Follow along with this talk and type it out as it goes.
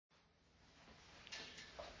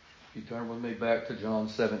If you turn with me back to John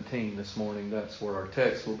 17 this morning, that's where our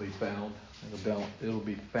text will be found. It'll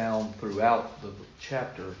be found throughout the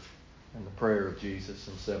chapter and the prayer of Jesus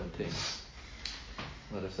in 17.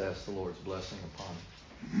 Let us ask the Lord's blessing upon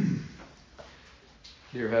it.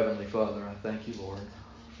 Dear Heavenly Father, I thank you, Lord,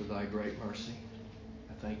 for thy great mercy.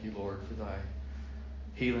 I thank you, Lord, for thy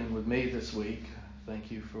healing with me this week. I thank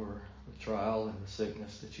you for the trial and the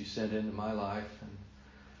sickness that you sent into my life and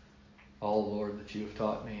all, Lord, that you have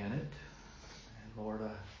taught me in it. And Lord,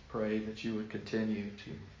 I pray that you would continue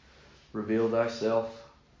to reveal thyself.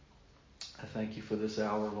 I thank you for this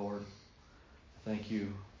hour, Lord. I thank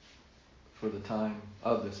you for the time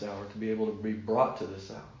of this hour, to be able to be brought to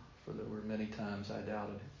this hour, for there were many times I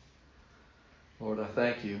doubted it. Lord, I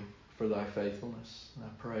thank you for thy faithfulness. And I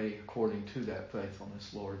pray according to that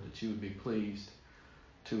faithfulness, Lord, that you would be pleased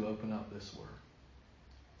to open up this word.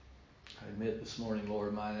 I admit this morning,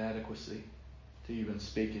 Lord, my inadequacy to even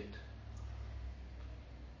speak it,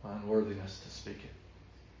 my unworthiness to speak it.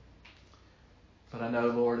 But I know,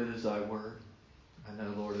 Lord, it is thy word. I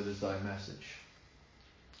know, Lord, it is thy message.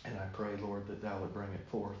 And I pray, Lord, that thou would bring it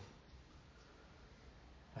forth.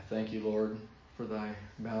 I thank you, Lord, for thy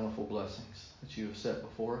bountiful blessings that you have set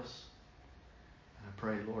before us. And I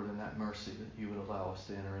pray, Lord, in that mercy that you would allow us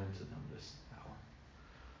to enter into them this hour.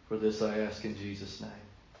 For this I ask in Jesus' name.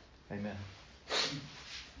 Amen.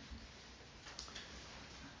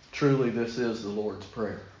 Truly, this is the Lord's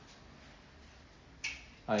Prayer.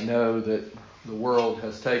 I know that the world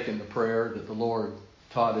has taken the prayer that the Lord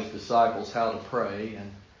taught his disciples how to pray,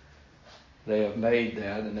 and they have made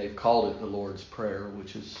that, and they've called it the Lord's Prayer,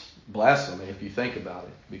 which is blasphemy if you think about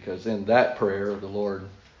it, because in that prayer, the Lord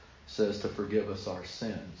says to forgive us our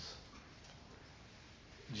sins.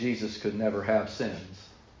 Jesus could never have sins,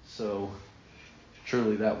 so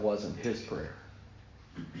truly that wasn't his prayer.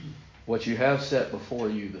 What you have set before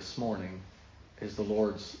you this morning is the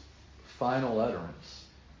Lord's final utterance.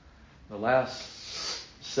 The last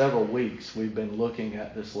several weeks we've been looking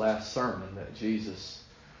at this last sermon that Jesus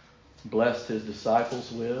blessed his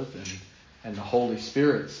disciples with, and the Holy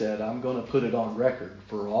Spirit said, I'm going to put it on record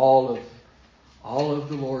for all of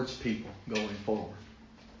the Lord's people going forward.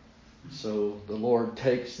 So the Lord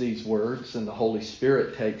takes these words and the Holy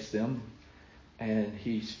Spirit takes them, and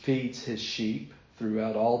he feeds his sheep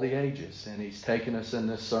throughout all the ages. And he's taken us in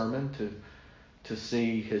this sermon to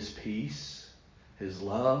see his peace, his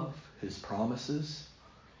love, his promises.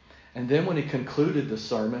 And then when he concluded the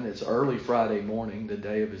sermon, it's early Friday morning, the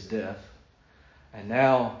day of his death. And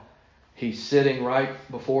now he's sitting right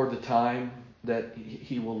before the time that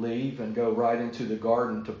he will leave and go right into the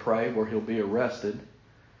garden to pray, where he'll be arrested.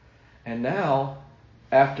 And now,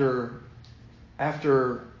 after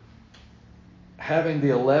having the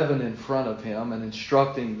 11 in front of him and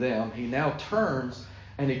instructing them, he now turns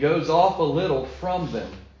and he goes off a little from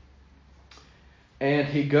them. And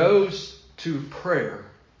he goes to prayer,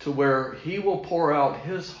 to where he will pour out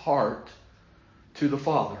his heart to the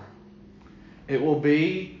Father. It will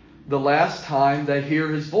be the last time they hear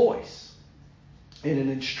his voice in an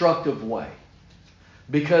instructive way.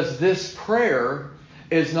 Because this prayer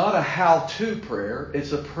is not a how-to prayer,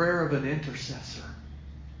 it's a prayer of an intercessor.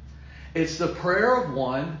 It's the prayer of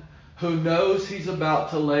one who knows he's about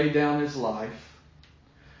to lay down his life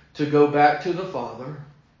to go back to the Father.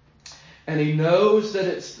 And he knows that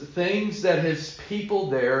it's things that his people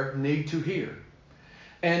there need to hear.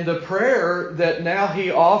 And the prayer that now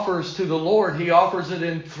he offers to the Lord, he offers it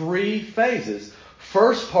in 3 phases.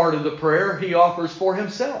 First part of the prayer he offers for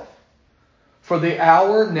himself. For the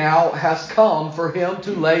hour now has come for him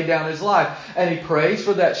to lay down his life. And he prays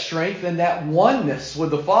for that strength and that oneness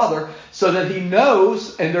with the Father, so that he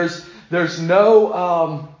knows, and there's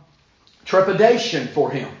no trepidation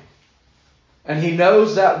for him. And he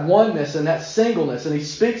knows that oneness and that singleness. And he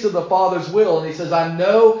speaks of the Father's will. And he says, I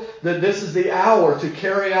know that this is the hour to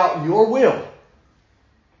carry out your will.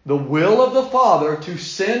 The will of the Father to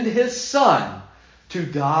send his Son to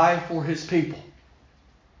die for his people.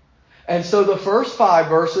 And so the first 5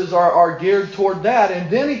 verses are geared toward that.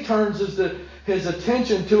 And then he turns his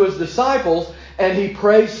attention to his disciples and he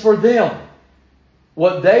prays for them.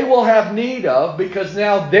 What they will have need of, because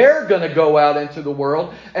now they're going to go out into the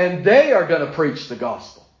world and they are going to preach the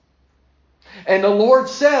gospel. And the Lord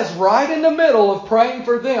says, right in the middle of praying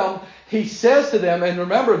for them, he says to them, and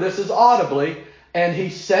remember this is audibly, and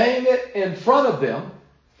he's saying it in front of them.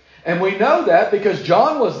 And we know that because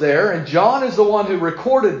John was there, and John is the one who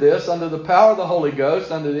recorded this under the power of the Holy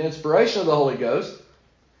Ghost, under the inspiration of the Holy Ghost.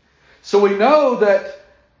 So we know that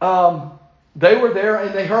they were there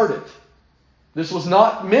and they heard it. This was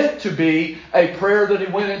not meant to be a prayer that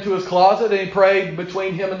he went into his closet and he prayed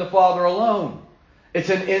between him and the Father alone. It's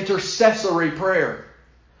an intercessory prayer.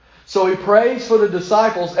 So he prays for the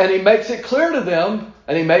disciples and he makes it clear to them,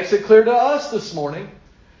 and he makes it clear to us this morning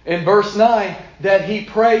in verse 9, that he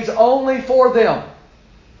prays only for them.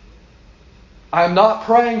 I'm not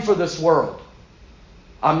praying for this world.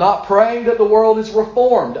 I'm not praying that the world is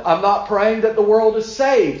reformed. I'm not praying that the world is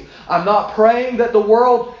saved. I'm not praying that the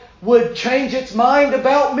world would change its mind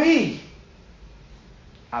about me.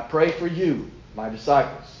 I pray for you, my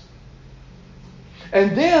disciples.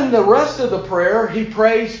 And then the rest of the prayer, he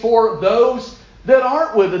prays for those that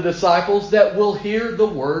aren't with the disciples that will hear the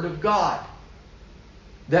Word of God.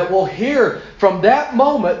 That will hear from that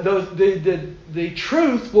moment, the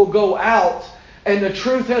truth will go out, and the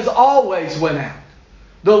truth has always went out.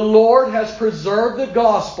 The Lord has preserved the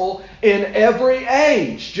gospel in every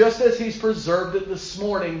age, just as He's preserved it this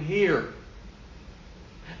morning here.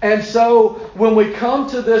 And so, when we come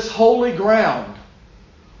to this holy ground,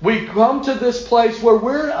 we come to this place where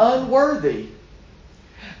we're unworthy.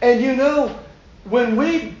 And you know, when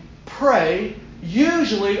we pray,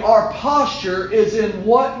 usually our posture is in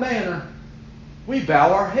what manner? We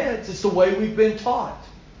bow our heads. It's the way we've been taught.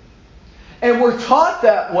 And we're taught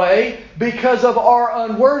that way because of our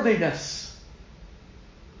unworthiness.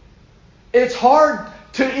 It's hard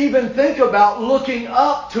to even think about looking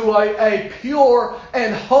up to a pure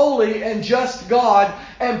and holy and just God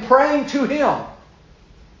and praying to Him.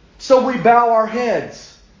 So we bow our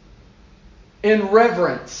heads in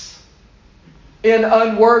reverence, in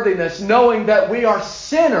unworthiness, knowing that we are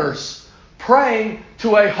sinners praying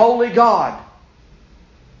to a holy God.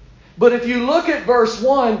 But if you look at verse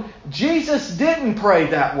 1, Jesus didn't pray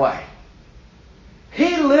that way.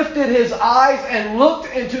 He lifted His eyes and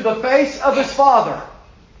looked into the face of His Father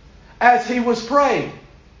as He was praying,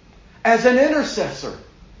 as an intercessor,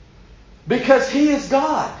 because He is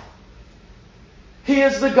God. He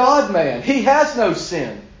is the God-man. He has no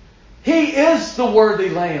sin. He is the worthy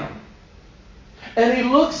Lamb. And He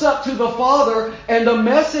looks up to the Father, and the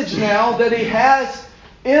message now that He has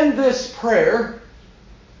in this prayer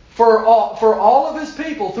for all of His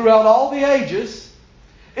people throughout all the ages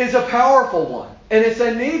is a powerful one. And it's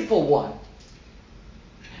a needful one.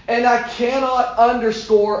 And I cannot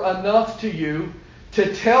underscore enough to you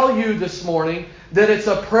to tell you this morning that it's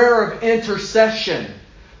a prayer of intercession.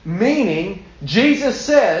 Meaning, Jesus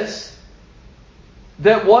says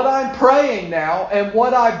that what I'm praying now and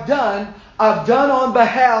what I've done on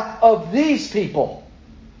behalf of these people.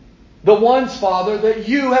 The ones, Father, that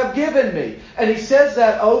you have given me. And He says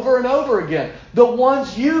that over and over again. The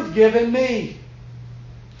ones you've given me.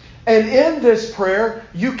 And in this prayer,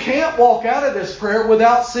 you can't walk out of this prayer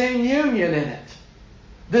without seeing union in it.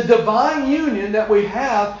 The divine union that we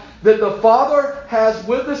have, that the Father has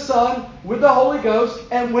with the Son, with the Holy Ghost,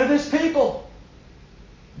 and with His people.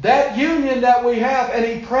 That union that we have, and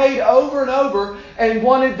He prayed over and over and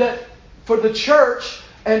wanted that for the church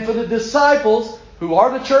and for the disciples, who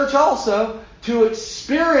are the church also, to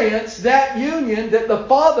experience that union that the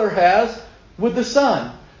Father has with the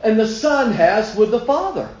Son, and the Son has with the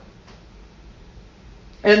Father.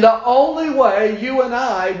 And the only way you and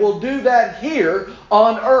I will do that here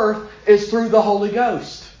on earth is through the Holy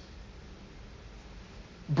Ghost.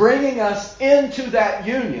 Bringing us into that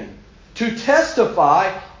union to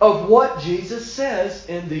testify of what Jesus says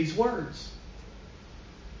in these words.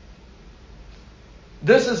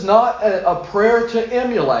 This is not a prayer to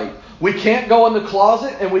emulate. We can't go in the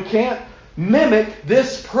closet and we can't mimic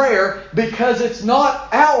this prayer because it's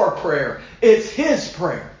not our prayer. It's His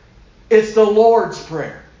prayer. It's the Lord's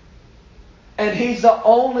prayer. And He's the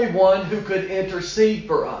only one who could intercede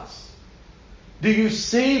for us. Do you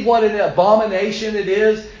see what an abomination it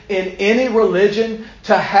is in any religion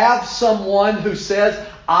to have someone who says,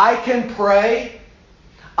 I can pray,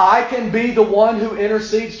 I can be the one who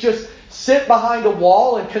intercedes, just sit behind a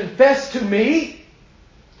wall and confess to me,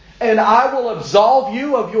 and I will absolve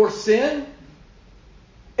you of your sin?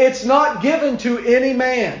 It's not given to any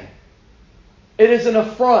man. It is an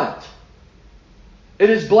affront. It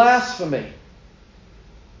is blasphemy.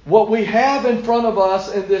 What we have in front of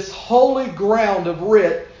us in this holy ground of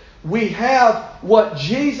writ, we have what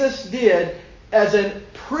Jesus did as a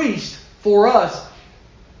priest for us.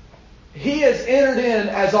 He has entered in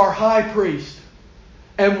as our high priest.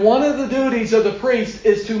 And one of the duties of the priest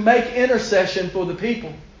is to make intercession for the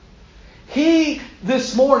people. He,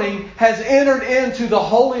 this morning, has entered into the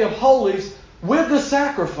Holy of Holies with the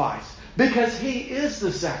sacrifice, because He is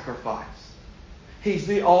the sacrifice. He's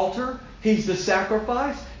the altar. He's the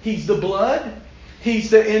sacrifice. He's the blood.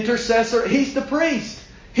 He's the intercessor. He's the priest.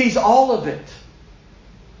 He's all of it.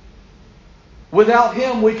 Without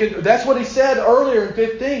Him, that's what He said earlier in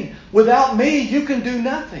 15. Without me, you can do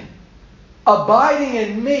nothing. Abiding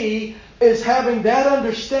in me is having that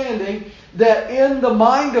understanding that in the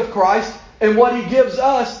mind of Christ, and what He gives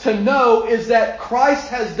us to know is that Christ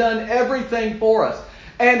has done everything for us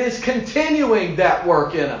and is continuing that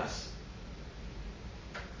work in us.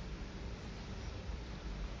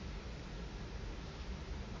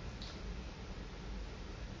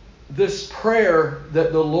 This prayer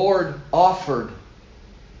that the Lord offered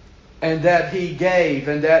and that He gave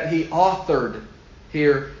and that He authored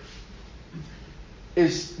here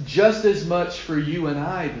is just as much for you and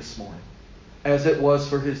I this morning as it was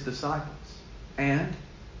for His disciples and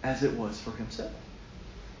as it was for Himself.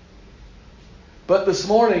 But this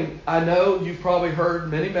morning, I know you've probably heard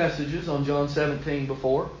many messages on John 17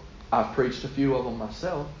 before. I've preached a few of them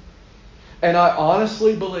myself. And I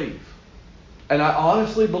honestly believe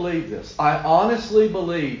this. I honestly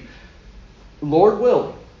believe, Lord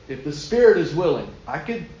willing, if the Spirit is willing, I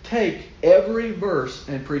could take every verse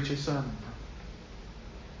and preach a sermon.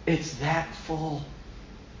 It's that full.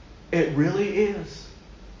 It really is.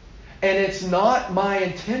 And it's not my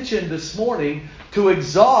intention this morning to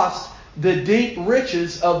exhaust the deep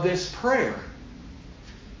riches of this prayer.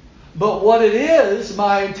 But what it is,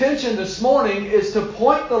 my intention this morning is to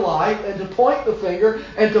point the light and to point the finger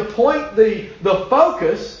and to point the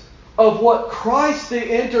focus of what Christ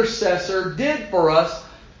the intercessor did for us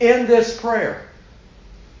in this prayer.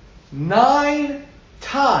 9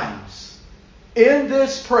 times in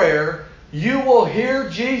this prayer, you will hear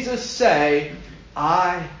Jesus say,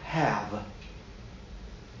 I have.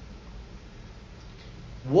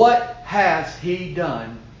 What has He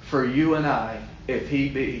done for you and I if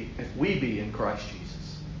we be in Christ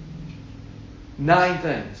Jesus? 9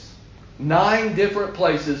 things. 9 different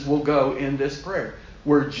places will go in this prayer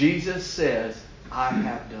where Jesus says, I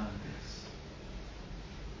have done this.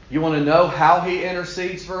 You want to know how He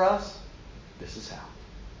intercedes for us? This is how.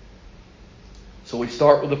 So we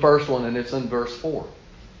start with the first one, and it's in verse 4.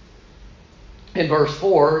 In verse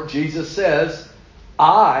 4, Jesus says,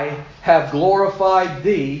 I have glorified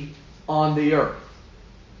Thee on the earth.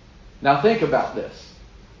 Now think about this.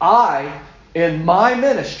 I, in my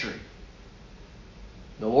ministry,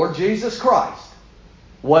 the Lord Jesus Christ,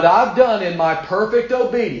 what I've done in my perfect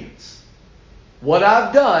obedience, what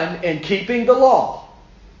I've done in keeping the law,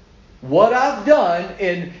 what I've done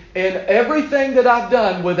in everything that I've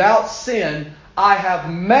done without sin,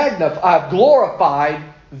 I've glorified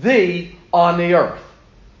Thee on the earth.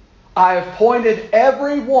 I have pointed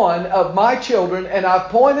every one of my children, and I've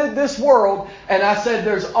pointed this world, and I said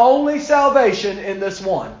there's only salvation in this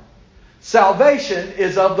one. Salvation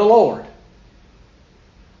is of the Lord.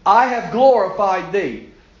 I have glorified Thee.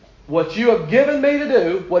 What you have given me to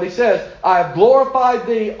do, what He says, I have glorified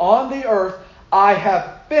Thee on the earth. I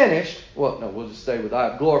have finished. Well, no, we'll just stay with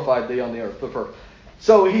I have glorified Thee on the earth. But first.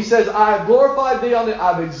 So He says, I have glorified Thee on the earth.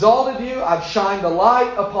 I've exalted You. I've shined the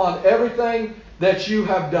light upon everything that You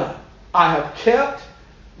have done. I have kept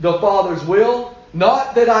the Father's will.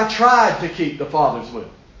 Not that I tried to keep the Father's will.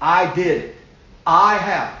 I did it. I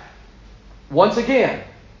have. Once again,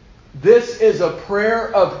 this is a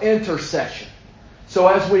prayer of intercession. So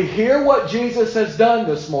as we hear what Jesus has done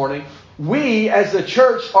this morning, we as the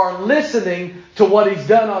church are listening to what He's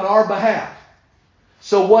done on our behalf.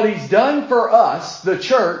 So what He's done for us, the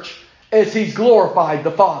church, is He's glorified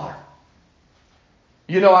the Father.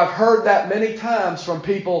 You know, I've heard that many times from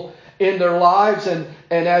people in their lives, and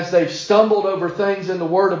as they've stumbled over things in the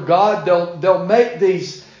Word of God, they'll make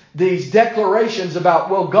these declarations about,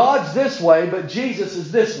 well, God's this way, but Jesus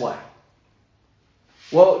is this way.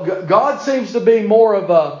 Well, God seems to be more of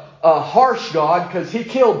a harsh God because He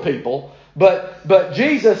killed people, but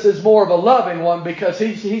Jesus is more of a loving one because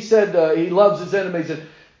He said He loves His enemies. And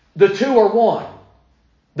the two are one.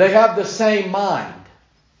 They have the same mind.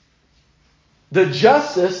 The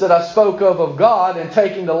justice that I spoke of God and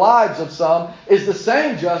taking the lives of some is the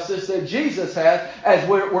same justice that Jesus has, as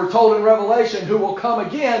we're told in Revelation, who will come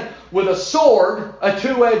again with a sword, a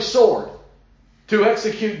two-edged sword, to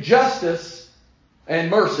execute justice and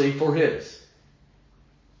mercy for His.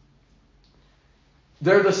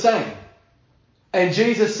 They're the same. And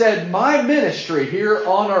Jesus said, my ministry here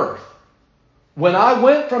on earth, when I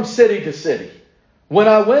went from city to city, when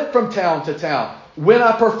I went from town to town, when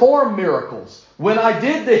I performed miracles, when I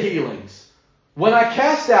did the healings, when I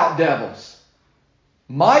cast out devils,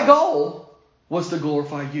 my goal was to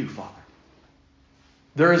glorify You, Father.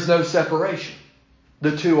 There is no separation.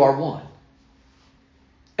 The two are one.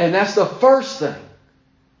 And that's the first thing.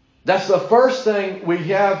 That's the first thing we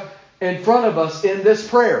have in front of us in this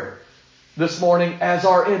prayer this morning as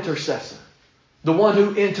our intercessor. The one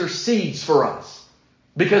who intercedes for us.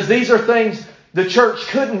 Because these are things the church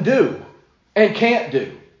couldn't do and can't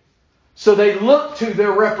do. So they look to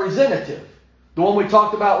their representative. The one we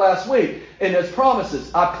talked about last week. And his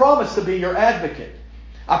promises. I promise to be your advocate.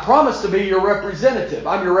 I promise to be your representative.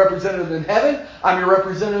 I'm your representative in heaven. I'm your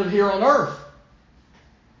representative here on earth.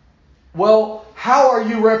 Well, how are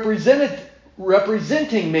you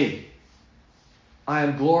representing me? I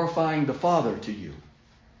am glorifying the Father to you.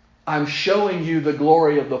 I'm showing you the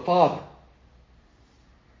glory of the Father.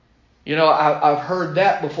 You know, I've heard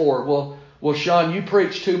that before. Well, Sean, you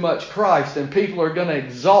preach too much Christ and people are going to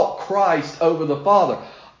exalt Christ over the Father.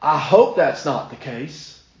 I hope that's not the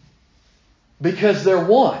case. Because they're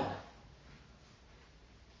one.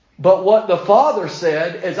 But what the Father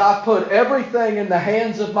said is, I put everything in the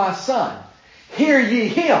hands of my Son. Hear ye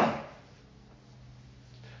Him.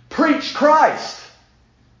 Preach Christ.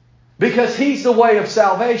 Because He's the way of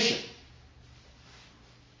salvation.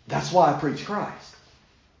 That's why I preach Christ.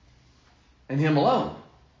 And Him alone.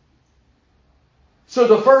 So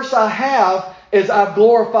the first I have is, I've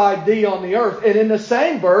glorified Thee on the earth. And in the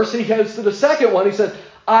same verse, he goes to the second one. He says,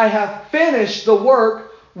 I have finished the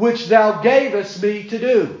work which Thou gavest me to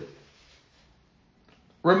do.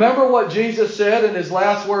 Remember what Jesus said in His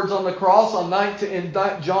last words on the cross in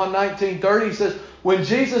John 19:30. He says, when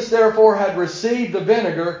Jesus therefore had received the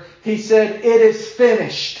vinegar, He said, it is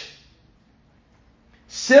finished.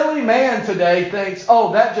 Silly man today thinks,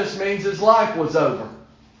 oh, that just means his life was over.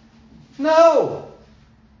 No.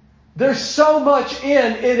 There's so much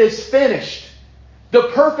in it is finished. The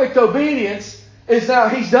perfect obedience is now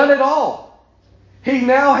He's done it all. He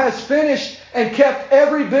now has finished and kept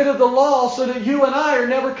every bit of the law so that you and I are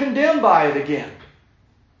never condemned by it again.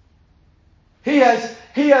 He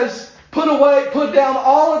has put down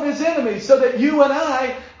all of His enemies so that you and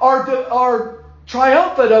I are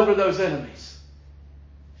triumphant over those enemies.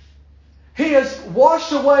 He has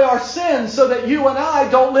washed away our sins so that you and I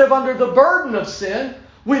don't live under the burden of sin.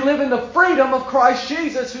 We live in the freedom of Christ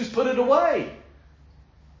Jesus who's put it away.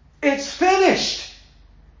 It's finished.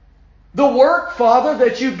 The work, Father,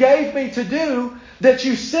 that You gave me to do, that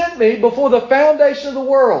You sent me before the foundation of the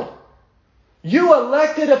world. You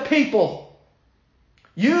elected a people.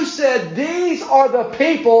 You said, these are the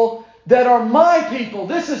people that are my people.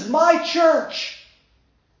 This is my church.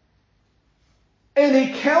 And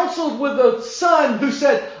He counseled with the Son who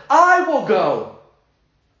said, I will go.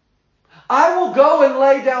 I will go and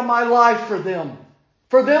lay down my life for them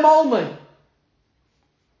only.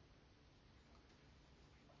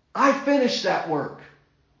 I finished that work.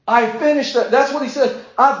 I finished that. That's what He said.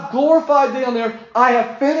 I've glorified Thee on the earth. I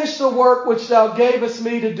have finished the work which Thou gavest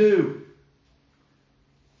me to do.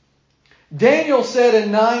 Daniel said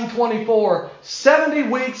in 9:24, 70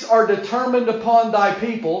 weeks are determined upon Thy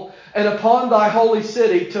people and upon Thy holy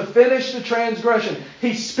city to finish the transgression.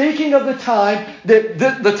 He's speaking of the time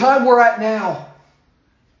the time we're at now.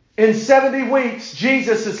 In 70 weeks,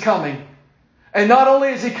 Jesus is coming. And not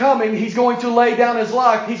only is He coming, He's going to lay down His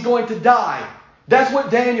life. He's going to die. That's what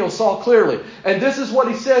Daniel saw clearly. And this is what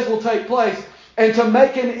he says will take place. And to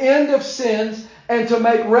make an end of sins and to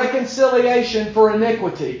make reconciliation for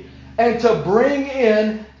iniquity. And to bring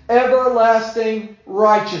in everlasting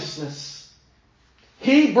righteousness.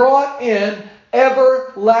 He brought in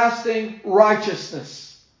everlasting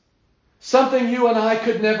righteousness. Something you and I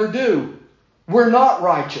could never do. We're not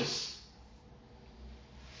righteous.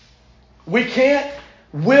 We can't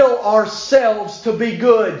will ourselves to be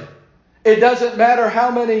good. It doesn't matter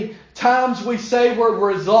how many times we say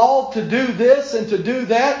we're resolved to do this and to do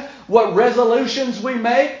that, what resolutions we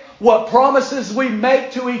make, what promises we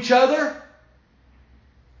make to each other.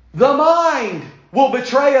 The mind will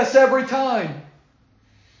betray us every time.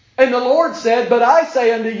 And the Lord said, but I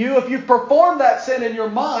say unto you, if you perform that sin in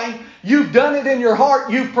your mind, you've done it in your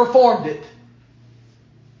heart, you've performed it.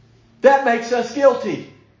 That makes us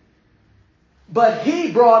guilty. But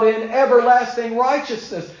He brought in everlasting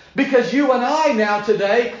righteousness. Because you and I now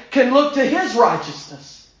today can look to His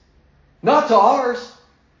righteousness. Not to ours.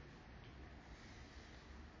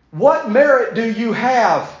 What merit do you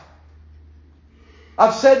have?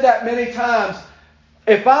 I've said that many times.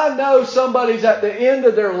 If I know somebody's at the end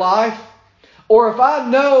of their life, or if I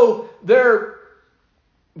know they're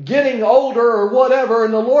getting older or whatever,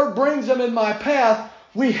 and the Lord brings them in my path,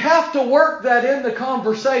 we have to work that in the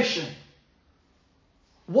conversation.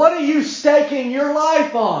 What are you staking your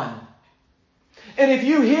life on? And if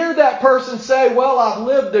you hear that person say, well, I've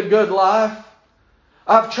lived a good life.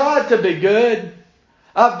 I've tried to be good.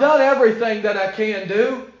 I've done everything that I can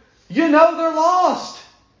do. You know they're lost.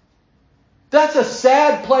 That's a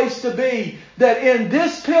sad place to be, that in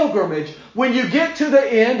this pilgrimage, when you get to the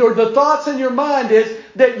end, or the thoughts in your mind is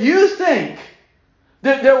that you think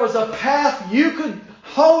that there was a path you could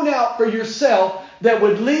hone out for yourself that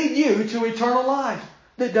would lead you to eternal life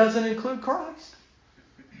that doesn't include Christ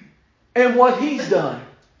and what He's done.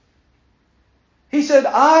 He said,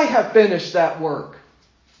 I have finished that work.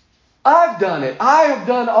 I've done it. I have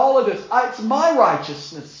done all of this. It's my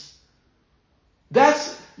righteousness.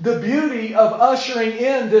 That's the beauty of ushering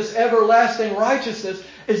in this everlasting righteousness,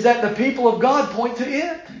 is that the people of God point to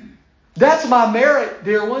it. That's my merit,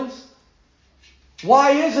 dear ones.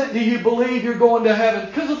 Why is it do you believe you're going to heaven?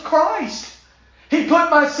 Because of Christ. He put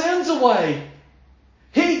my sins away.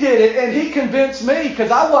 He did it, and He convinced me, because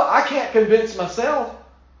I can't convince myself.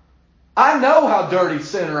 I know how dirty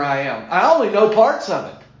sinner I am. I only know parts of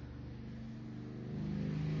it.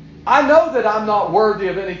 I know that I'm not worthy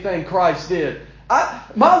of anything Christ did.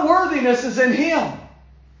 My worthiness is in Him.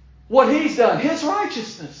 What He's done. His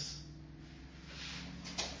righteousness.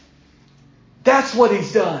 That's what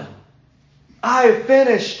He's done. I have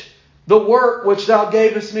finished the work which Thou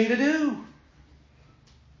gavest me to do.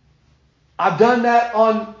 I've done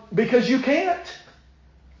that because you can't.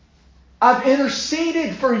 I've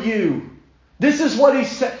interceded for you. This is what He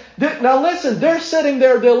said. Now listen, they're sitting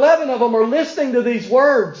there, the 11 of them are listening to these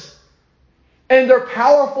words. And they're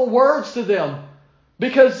powerful words to them.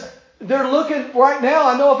 Because they're looking right now,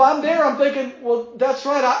 I know if I'm there, I'm thinking, well, that's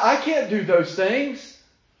right, I can't do those things.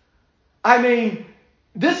 I mean,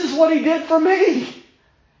 this is what He did for me.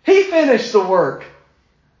 He finished the work.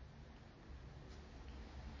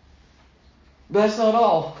 But that's not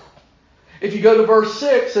all. If you go to verse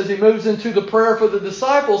 6, as he moves into the prayer for the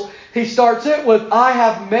disciples, he starts it with, I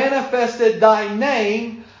have manifested Thy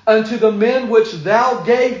name unto the men which Thou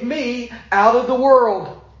gave me out of the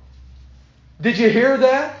world. Did you hear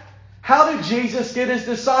that? How did Jesus get His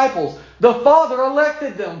disciples? The Father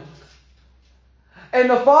elected them. And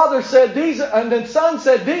the Father said, and the Son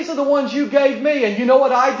said, these are the ones you gave me. And you know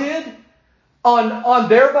what I did? On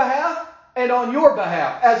their behalf and on your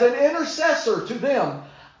behalf, as an intercessor to them,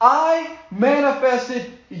 I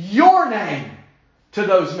manifested your name to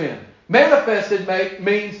those men. Manifested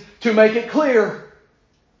means to make it clear.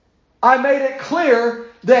 I made it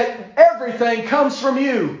clear that everything comes from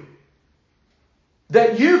you.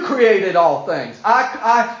 That you created all things.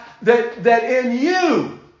 That in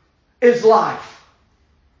you is life.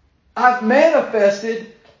 I've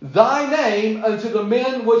manifested Thy name unto the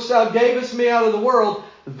men which Thou gavest me out of the world.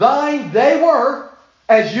 Thine they were,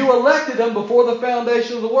 as you elected them before the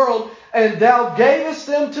foundation of the world, and Thou gavest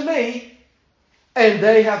them to me, and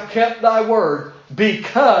they have kept Thy word,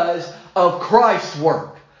 because of Christ's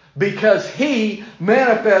work. Because He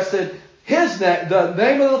manifested the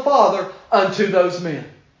name of the Father unto those men.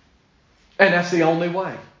 And that's the only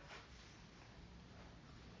way.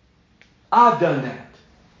 I've done that.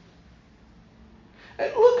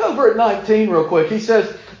 And look over at 19 real quick. He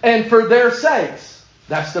says, and for their sakes,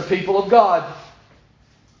 that's the people of God,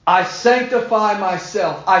 I sanctify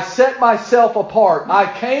myself. I set myself apart.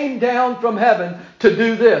 I came down from heaven to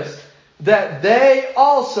do this, that they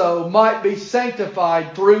also might be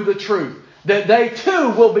sanctified through the truth. That they too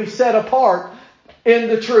will be set apart in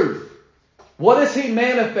the truth. What has He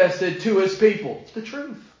manifested to His people? The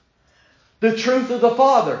truth. The truth of the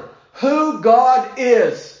Father. Who God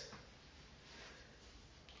is.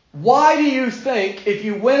 Why do you think if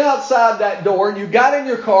you went outside that door and you got in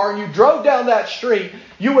your car and you drove down that street,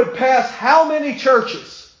 you would pass how many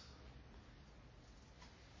churches?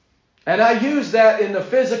 And I use that in the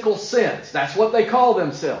physical sense. That's what they call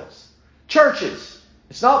themselves. Churches.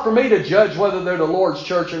 It's not for me to judge whether they're the Lord's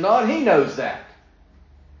church or not. He knows that.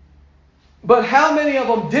 But how many of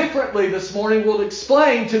them differently this morning will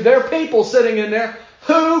explain to their people sitting in there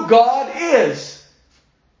who God is?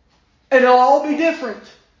 And it'll all be different.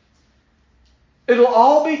 It'll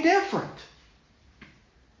all be different.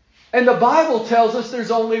 And the Bible tells us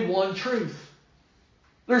there's only one truth.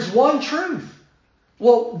 There's one truth.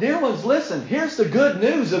 Well, dear ones, listen. Here's the good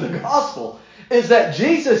news of the gospel. Is that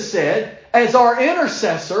Jesus said, as our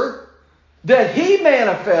intercessor, that He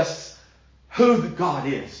manifests who God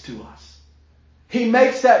is to us. He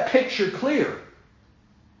makes that picture clear.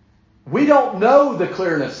 We don't know the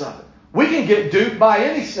clearness of it. We can get duped by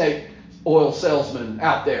any snake oil salesman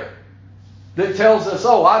out there that tells us,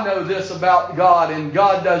 oh, I know this about God and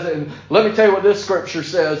God does it. And let me tell you what this scripture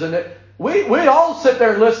says. And we all sit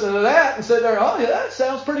there and listen to that and sit there, oh, yeah, that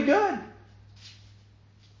sounds pretty good.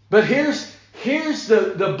 But here's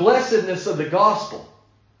the blessedness of the gospel.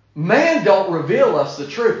 Man don't reveal us the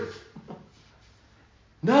truth.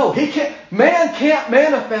 No, he can't. Man can't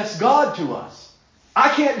manifest God to us. I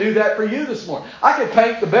can't do that for you this morning. I can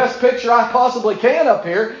paint the best picture I possibly can up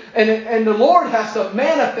here, and the Lord has to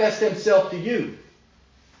manifest Himself to you.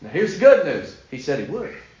 Now here's the good news. He said He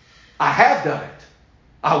would. I have done it.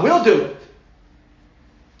 I will do it.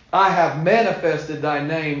 I have manifested Thy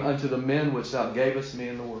name unto the men which Thou gavest me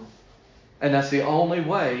in the world. And that's the only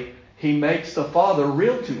way He makes the Father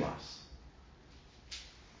real to us.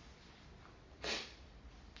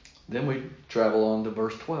 Then we travel on to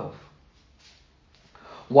verse 12.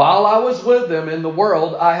 While I was with them in the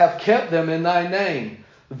world, I have kept them in Thy name.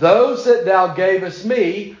 Those that Thou gavest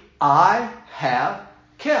me, I have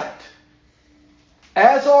kept.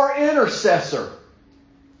 As our intercessor,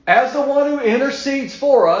 as the one who intercedes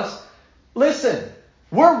for us, listen,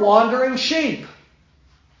 we're wandering sheep.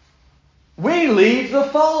 We leave the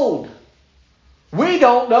fold. We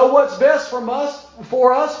don't know what's best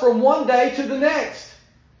for us from one day to the next.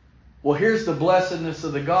 Well, here's the blessedness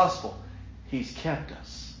of the gospel. He's kept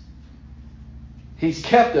us. He's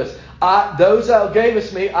kept us. Those Thou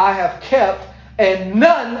gavest me, I have kept, and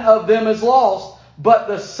none of them is lost, but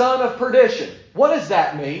the son of perdition. What does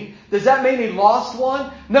that mean? Does that mean he lost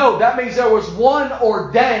one? No, that means there was one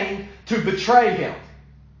ordained to betray him.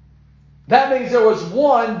 That means there was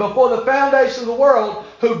one before the foundation of the world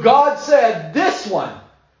who God said, this one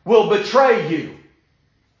will betray you.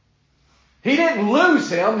 He didn't lose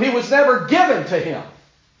him. He was never given to him.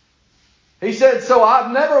 He said, so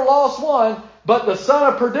I've never lost one, but the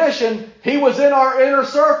son of perdition, he was in our inner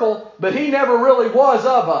circle, but he never really was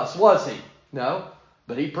of us, was he? No,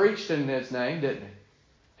 but he preached in His name, didn't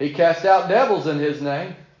he? He cast out devils in His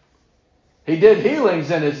name. He did healings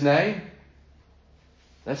in His name.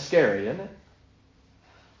 That's scary, isn't it?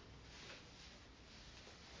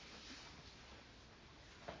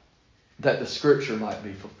 That the Scripture might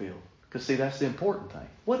be fulfilled. Because see, that's the important thing.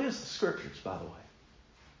 What is the Scriptures, by the way?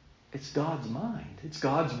 It's God's mind. It's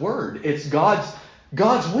God's Word. It's God's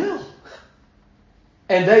will.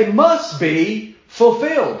 And they must be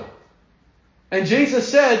fulfilled. And Jesus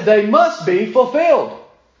said they must be fulfilled.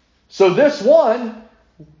 So this one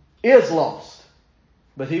is lost.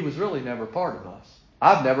 But he was really never part of us.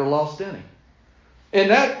 I've never lost any. In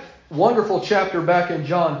that wonderful chapter back in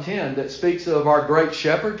John 10 that speaks of our great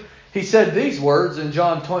shepherd, he said these words in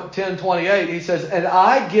John 10:28. He says, and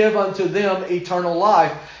I give unto them eternal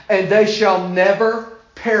life, and they shall never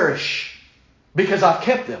perish, because I've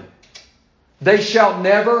kept them. They shall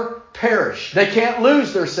never perish. They can't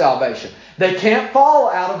lose their salvation. They can't fall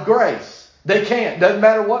out of grace. They can't. Doesn't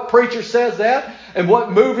matter what preacher says that and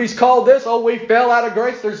what movies call this. Oh, we fell out of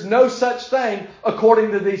grace. There's no such thing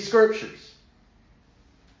according to these Scriptures.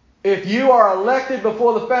 If you are elected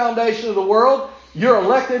before the foundation of the world, you're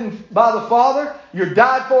elected by the Father, you're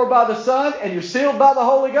died for by the Son, and you're sealed by the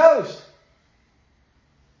Holy Ghost.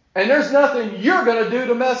 And there's nothing you're going to do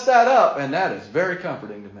to mess that up. And that is very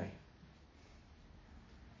comforting to me.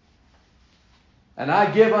 And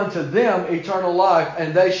I give unto them eternal life,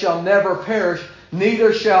 and they shall never perish,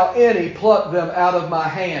 neither shall any pluck them out of my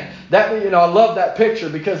hand. That, I love that picture,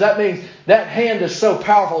 because that means that hand is so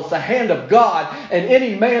powerful. It's the hand of God. And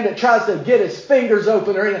any man that tries to get his fingers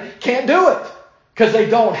open or anything can't do it, because they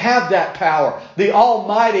don't have that power. The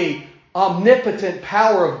almighty, omnipotent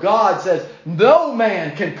power of God says, no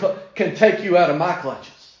man can take you out of my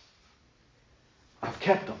clutches. I've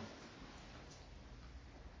kept them.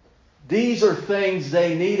 These are things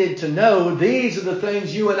they needed to know. These are the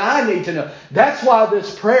things you and I need to know. That's why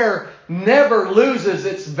this prayer never loses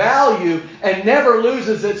its value and never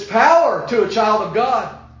loses its power to a child of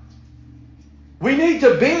God. We need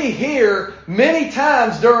to be here many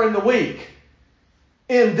times during the week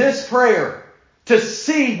in this prayer to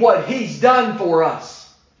see what He's done for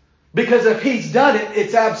us. Because if He's done it,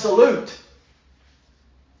 it's absolute.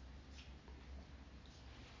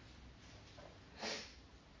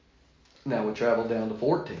 Now we travel down to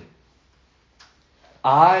 14.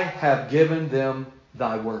 I have given them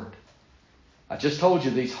Thy word. I just told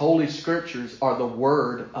you these holy Scriptures are the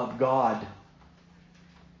Word of God.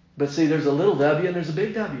 But see, there's a little W and there's a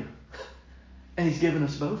big W. And He's given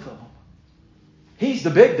us both of them. He's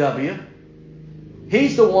the big W.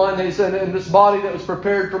 He's the one that He said, in this body that was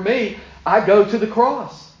prepared for me, I go to the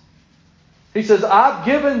cross. He says, I've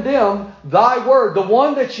given them Thy word, the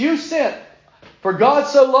one that you sent. For God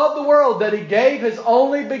so loved the world that He gave His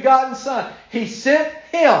only begotten Son. He sent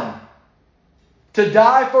Him to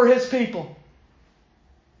die for His people.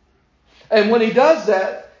 And when He does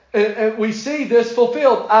that, and we see this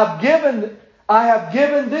fulfilled, I have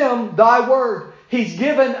given them Thy word. He's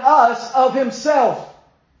given us of Himself.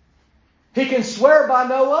 He can swear by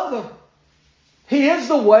no other. He is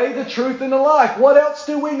the way, the truth, and the life. What else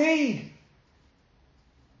do we need?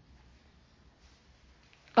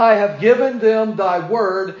 I have given them thy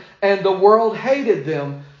word, and the world hated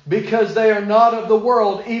them, because they are not of the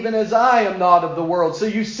world, even as I am not of the world. So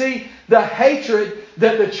you see the hatred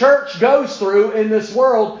that the church goes through in this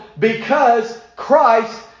world because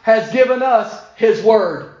Christ has given us His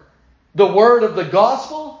word. The word of the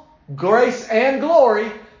gospel, grace and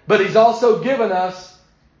glory, but He's also given us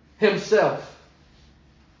Himself.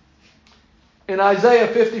 In Isaiah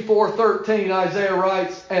 54:13, Isaiah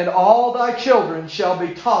writes, and all thy children shall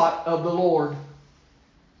be taught of the Lord,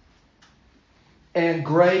 and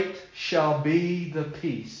great shall be the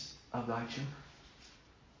peace of thy children.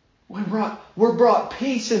 We're brought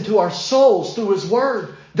peace into our souls through His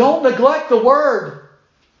word. Don't neglect the word.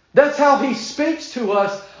 That's how He speaks to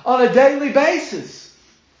us on a daily basis.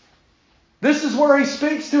 This is where He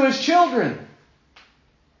speaks to His children.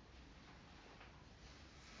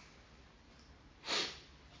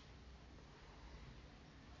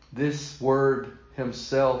 This word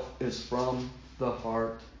Himself is from the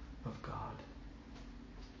heart of God.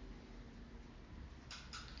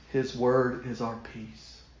 His word is our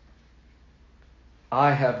peace.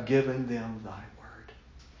 I have given them thy word.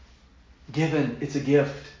 Given, it's a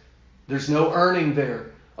gift. There's no earning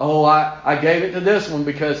there. Oh, I gave it to this one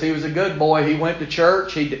because he was a good boy. He went to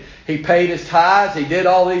church. He paid his tithes. He did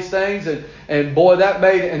all these things. And boy, that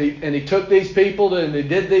made it. And he took these people and he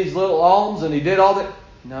did these little alms and he did all that.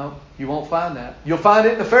 No, you won't find that. You'll find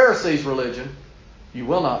it in the Pharisees' religion. You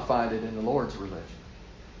will not find it in the Lord's religion.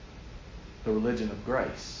 The religion of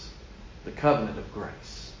grace. The covenant of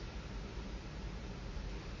grace.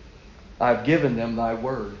 I've given them thy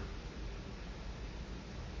word.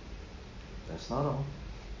 That's not all.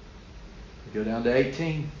 Go down to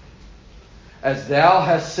 18. As thou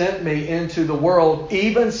hast sent me into the world,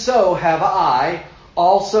 even so have I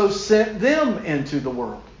also sent them into the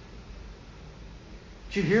world.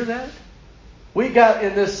 Did you hear that? We got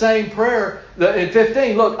in this same prayer in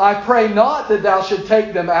 15. Look, I pray not that thou should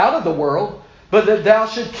take them out of the world, but that thou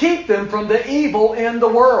should keep them from the evil in the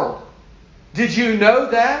world. Did you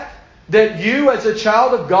know that? That you as a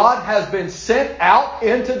child of God has been sent out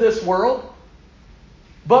into this world?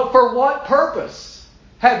 But for what purpose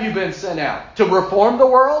have you been sent out? To reform the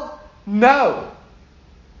world? No.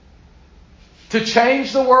 To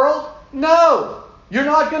change the world? No. You're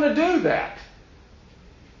not going to do that.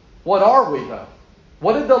 What are we though?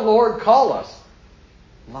 What did the Lord call us?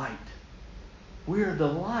 Light. We are the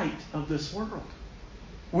light of this world.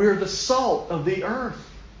 We are the salt of the earth.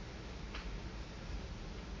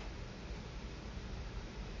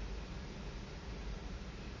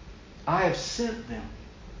 I have sent them.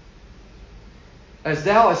 As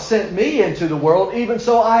thou hast sent me into the world, even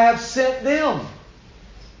so I have sent them.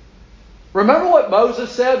 Remember what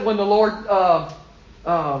Moses said when the Lord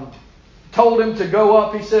told him to go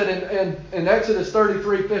up? He said in Exodus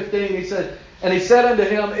 33:15, he said, and he said unto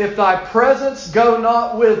him, if thy presence go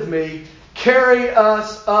not with me, carry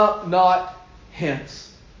us up not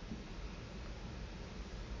hence.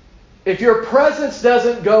 If your presence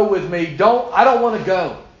doesn't go with me, I don't want to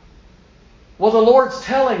go. Well, the Lord's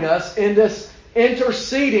telling us in this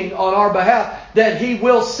interceding on our behalf that He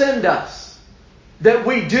will send us. That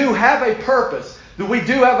we do have a purpose. That we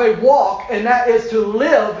do have a walk, and that is to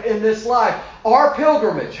live in this life. Our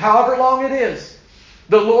pilgrimage, however long it is,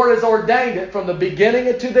 the Lord has ordained it from the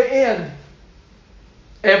beginning to the end.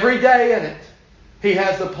 Every day in it. He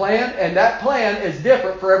has the plan, and that plan is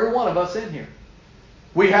different for every one of us in here.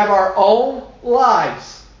 We have our own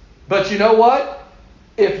lives. But you know what?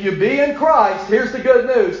 If you be in Christ, here's the good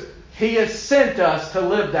news. He has sent us to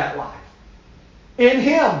live that life. In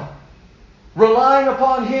Him. Relying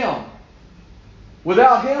upon Him.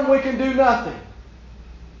 Without Him we can do nothing.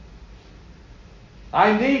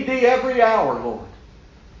 I need Thee every hour, Lord.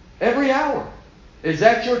 Every hour. Is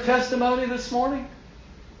that your testimony this morning?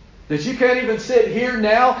 That you can't even sit here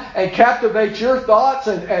now and captivate your thoughts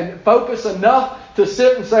and focus enough to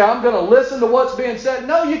sit and say, I'm going to listen to what's being said.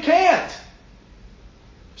 No, you can't.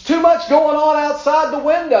 There's too much going on outside the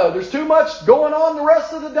window. There's too much going on the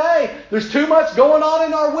rest of the day. There's too much going on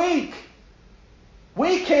in our week.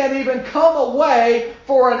 We can't even come away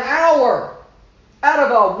for an hour out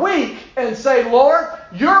of a week and say, Lord,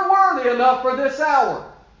 You're worthy enough for this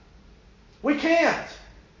hour. We can't.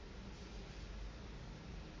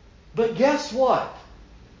 But guess what?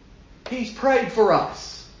 He's prayed for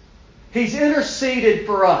us. He's interceded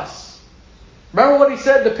for us. Remember what He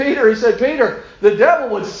said to Peter? He said, Peter, the devil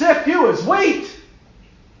would sift you as wheat.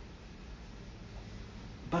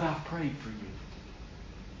 But I've prayed for you.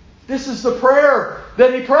 This is the prayer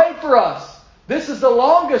that He prayed for us. This is the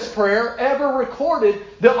longest prayer ever recorded,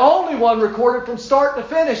 the only one recorded from start to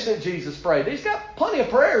finish that Jesus prayed. He's got plenty of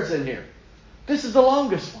prayers in here. This is the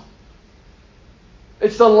longest one.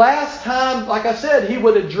 It's the last time, like I said, he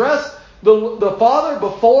would address the Father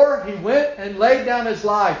before he went and laid down his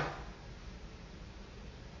life.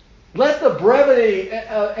 Let the brevity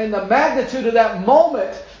and the magnitude of that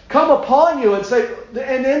moment come upon you and say,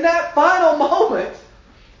 and in that final moment,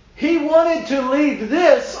 he wanted to leave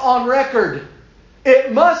this on record.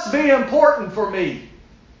 It must be important for me.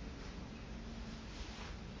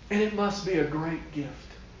 And it must be a great gift.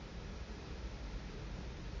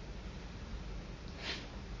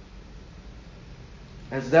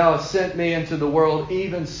 As thou hast sent me into the world,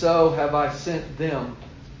 even so have I sent them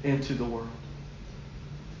into the world.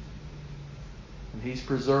 And He's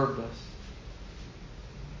preserved us.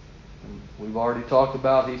 And we've already talked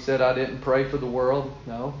about, He said, I didn't pray for the world.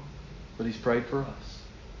 No, but He's prayed for us.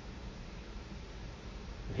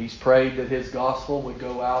 And He's prayed that His gospel would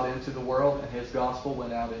go out into the world, and His gospel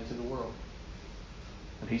went out into the world.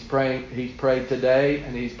 And He's prayed today,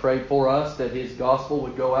 and He's prayed for us that His gospel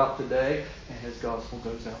would go out today, and His gospel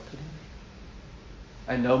goes out today.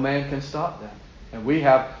 And no man can stop that. And we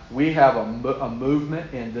have a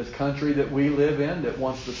movement in this country that we live in that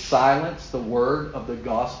wants to silence the word of the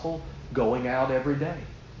gospel going out every day.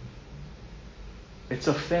 It's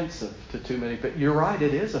offensive to too many people. You're right,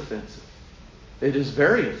 it is offensive. It is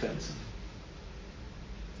very offensive.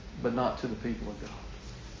 But not to the people of God.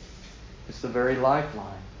 It's the very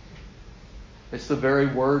lifeline. It's the very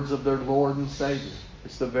words of their Lord and Savior.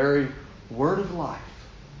 It's the very word of life.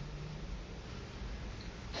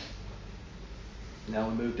 Now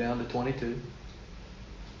we move down to 22.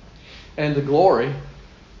 And the glory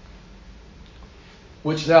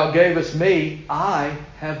which thou gavest me, I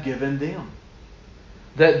have given them,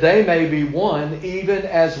 that they may be one, even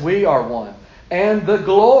as we are one. And the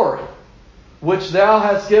glory which thou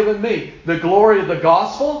hast given me, the glory of the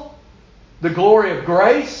gospel, the glory of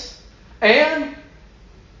grace, and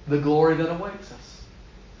the glory that awaits us.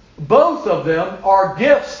 Both of them are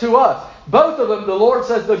gifts to us. Both of them, the Lord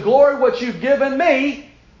says, the glory which you've given me,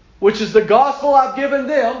 which is the gospel I've given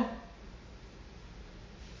them,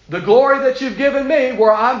 the glory that you've given me,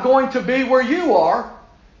 where I'm going to be where you are,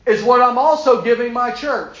 is what I'm also giving my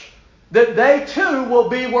church. That they too will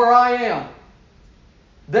be where I am.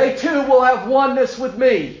 They too will have oneness with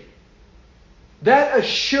me. That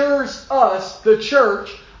assures us, the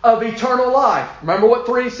church, of eternal life. Remember what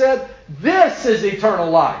 3 said? This is eternal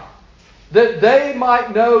life. That they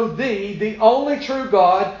might know Thee, the only true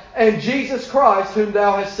God, and Jesus Christ, whom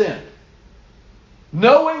Thou hast sent.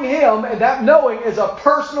 Knowing Him, and that knowing is a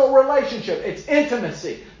personal relationship. It's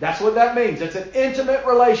intimacy. That's what that means. It's an intimate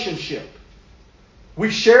relationship. We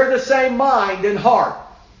share the same mind and heart.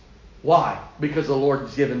 Why? Because the Lord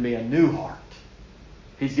has given me a new heart.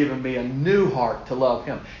 He's given me a new heart to love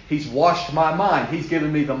Him. He's washed my mind. He's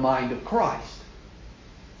given me the mind of Christ.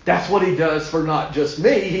 That's what He does for not just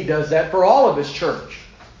me. He does that for all of His church.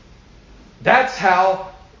 That's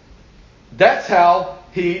how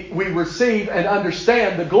we receive and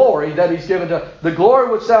understand the glory that He's given to us. The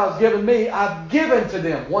glory which Thou hast given me, I've given to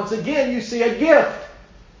them. Once again, you see a gift.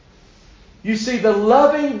 You see the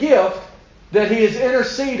loving gift that He has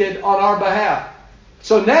interceded on our behalf.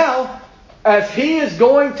 So now, as He is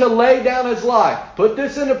going to lay down His life, put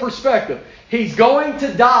this into perspective. He's going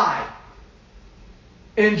to die.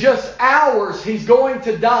 In just hours, He's going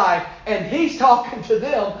to die, and He's talking to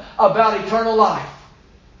them about eternal life.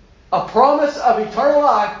 A promise of eternal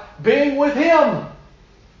life being with Him.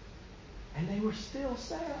 And they were still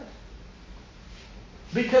sad.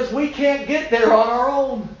 Because we can't get there on our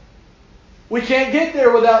own. We can't get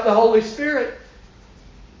there without the Holy Spirit.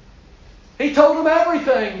 He told them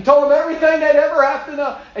everything. He told them everything they'd ever have to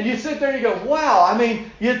know. And you sit there and you go, wow, I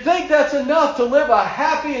mean, you'd think that's enough to live a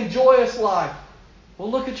happy and joyous life. Well,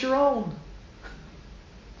 look at your own.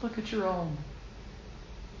 Look at your own.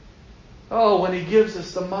 Oh, when He gives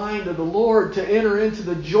us the mind of the Lord to enter into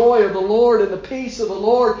the joy of the Lord and the peace of the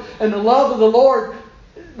Lord and the love of the Lord,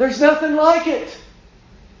 there's nothing like it.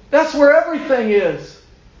 That's where everything is.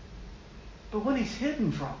 But when He's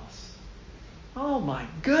hidden from us, oh my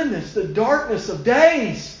goodness, the darkness of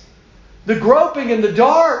days, the groping in the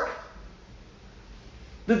dark,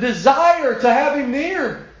 the desire to have Him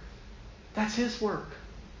near, that's His work.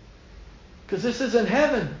 Because this isn't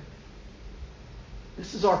heaven.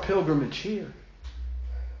 This is our pilgrimage here.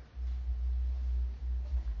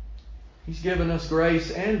 He's given us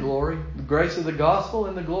grace and glory. The grace of the gospel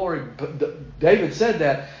and the glory. David said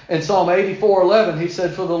that in Psalm 84:11. He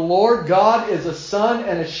said, for the Lord God is a sun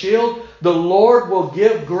and a shield. the Lord will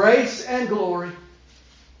give grace and glory.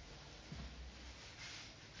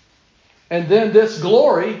 And then this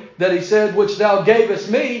glory that he said, which thou gavest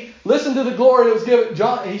me, listen to the glory that was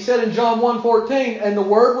given. He said in John 1:14, and the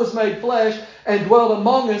Word was made flesh and dwelt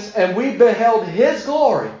among us, and we beheld His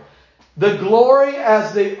glory. The glory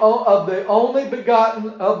as of the only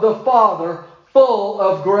begotten of the Father, full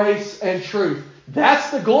of grace and truth.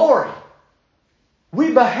 That's the glory.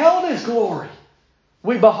 We beheld His glory.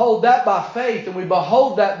 We behold that by faith, and we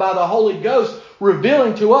behold that by the Holy Ghost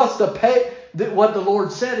revealing to us what the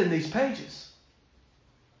Lord said in these pages.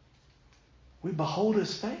 We behold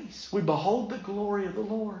His face. We behold the glory of the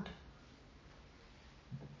Lord.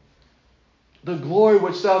 The glory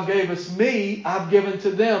which thou gavest me, I've given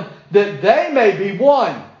to them, that they may be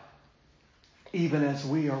one, even as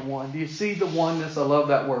we are one. Do you see the oneness? I love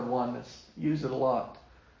that word, oneness. Use it a lot.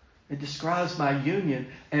 It describes my union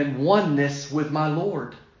and oneness with my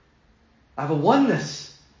Lord. I have a oneness.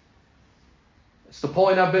 It's the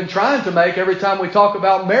point I've been trying to make every time we talk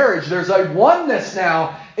about marriage. There's a oneness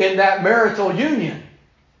now in that marital union.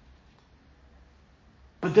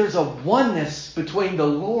 But there's a oneness between the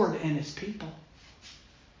Lord and His people.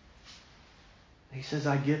 He says,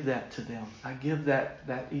 I give that to them. I give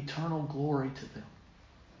that eternal glory to them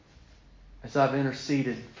as I've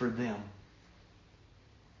interceded for them.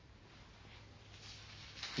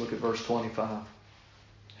 Look at verse 25.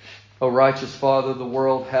 O righteous Father, the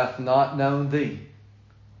world hath not known Thee,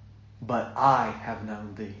 but I have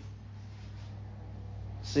known Thee.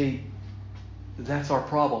 See, that's our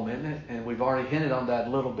problem, isn't it? And we've already hinted on that a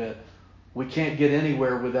little bit. We can't get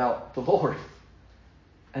anywhere without the Lord.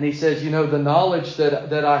 And He says, the knowledge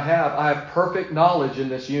that I have perfect knowledge in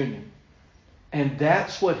this union. And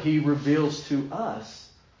that's what He reveals to us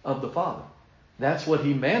of the Father. That's what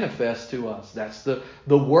He manifests to us. That's the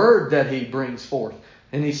word that He brings forth.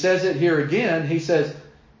 And He says it here again. He says,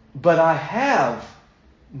 but I have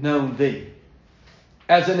known Thee.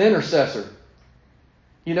 As an intercessor.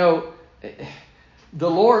 The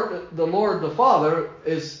Lord the Father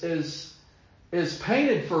is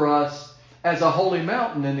painted for us as a holy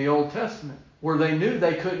mountain in the Old Testament, where they knew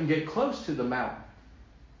they couldn't get close to the mountain.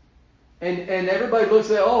 And everybody looks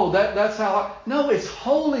at, that's how... No, it's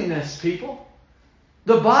holiness, people.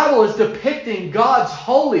 The Bible is depicting God's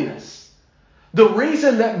holiness. The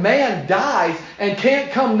reason that man dies and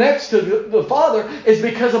can't come next to the Father is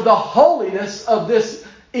because of the holiness of this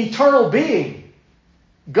eternal being,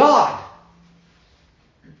 God.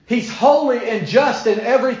 He's holy and just in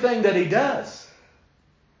everything that He does.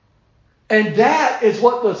 And that is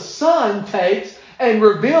what the Son takes and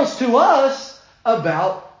reveals to us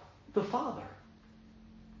about the Father.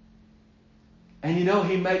 And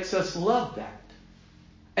He makes us love that.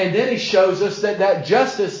 And then He shows us that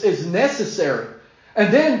justice is necessary.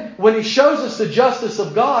 And then when He shows us the justice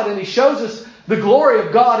of God, and He shows us the glory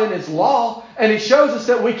of God in His law, and He shows us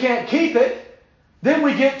that we can't keep it, then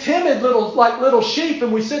we get timid like little sheep,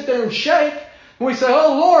 and we sit there and shake, and we say,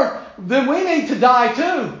 oh Lord, then we need to die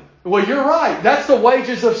too. Well, you're right. That's the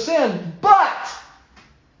wages of sin. But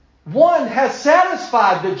one has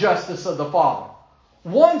satisfied the justice of the Father.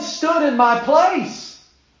 One stood in my place.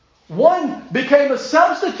 One became a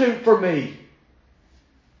substitute for me.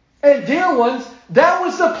 And dear ones, that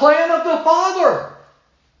was the plan of the Father.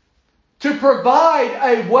 To provide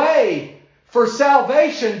a way for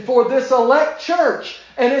salvation for this elect church.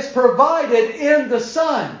 And it's provided in the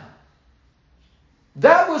Son.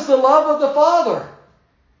 That was the love of the Father.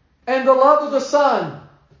 And the love of the Son.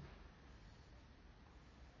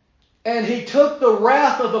 And He took the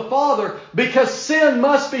wrath of the Father because sin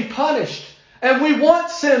must be punished. And we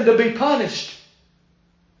want sin to be punished.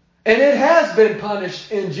 And it has been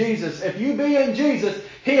punished in Jesus. If you be in Jesus,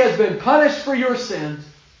 He has been punished for your sins.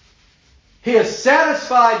 He has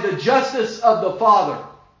satisfied the justice of the Father.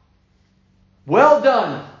 Well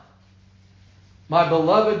done, my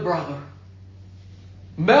beloved brother.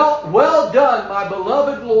 Well done, my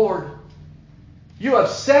beloved Lord. You have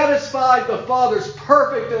satisfied the Father's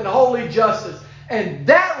perfect and holy justice. And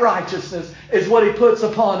that righteousness is what He puts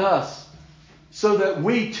upon us, so that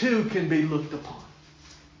we too can be looked upon.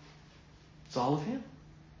 It's all of Him.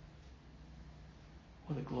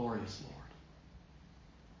 What a glorious Lord.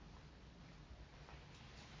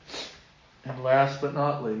 And last but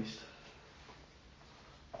not least,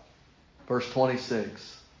 verse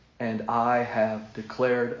 26. And I have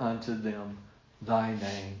declared unto them Thy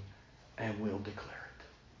name, and will declare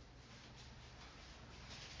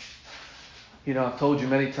it. I've told you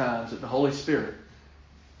many times that the Holy Spirit,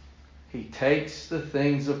 He takes the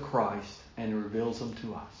things of Christ and reveals them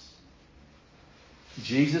to us.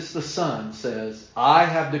 Jesus the Son says, I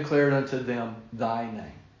have declared unto them thy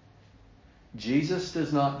name. Jesus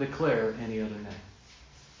does not declare any other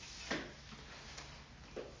name.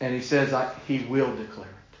 And he says he will declare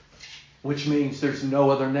it. Which means there's no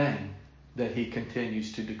other name that he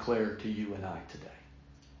continues to declare to you and I today.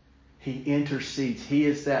 He intercedes. He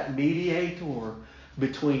is that mediator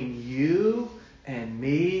between you and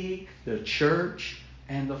me, the church,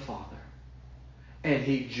 and the Father. And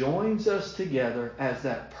he joins us together as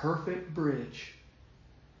that perfect bridge.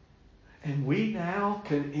 And we now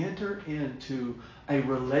can enter into a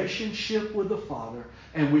relationship with the Father,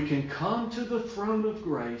 and we can come to the throne of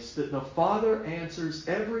grace that the Father answers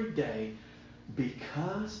every day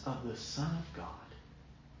because of the Son of God.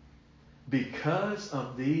 Because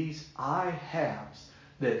of these I haves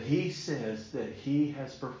that he says that he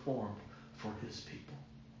has performed for his people,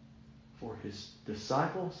 for his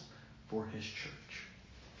disciples, for his church.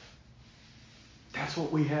 That's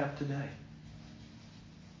what we have today.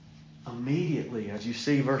 Immediately, as you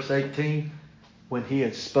see verse 18, when he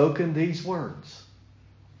had spoken these words,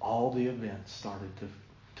 all the events started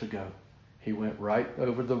to go. He went right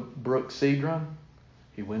over the brook Cedron.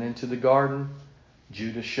 He went into the garden.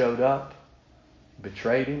 Judas showed up,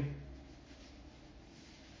 betrayed him.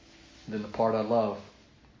 Then the part I love,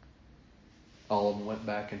 all of them went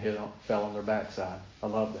back and fell on their backside. I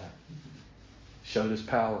love that. Showed his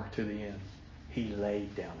power to the end. He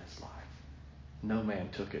laid down his life. No man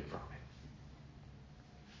took it from him.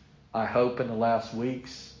 I hope in the last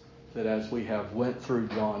weeks that as we have went through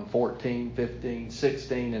John 14, 15,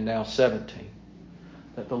 16, and now 17,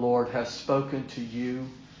 that the Lord has spoken to you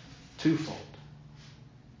twofold.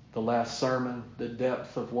 The last sermon, the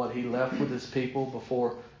depth of what he left with his people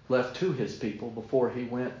left to his people before he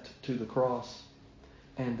went to the cross.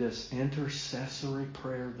 And this intercessory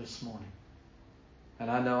prayer this morning. And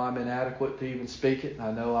I know I'm inadequate to even speak it.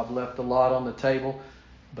 I know I've left a lot on the table.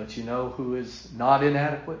 But you know who is not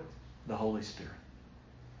inadequate? The Holy Spirit.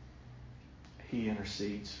 He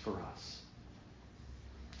intercedes for us.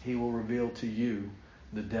 He will reveal to you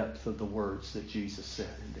the depth of the words that Jesus said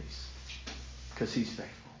in these. Because he's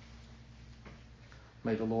faithful.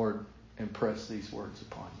 May the Lord impress these words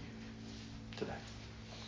upon you today.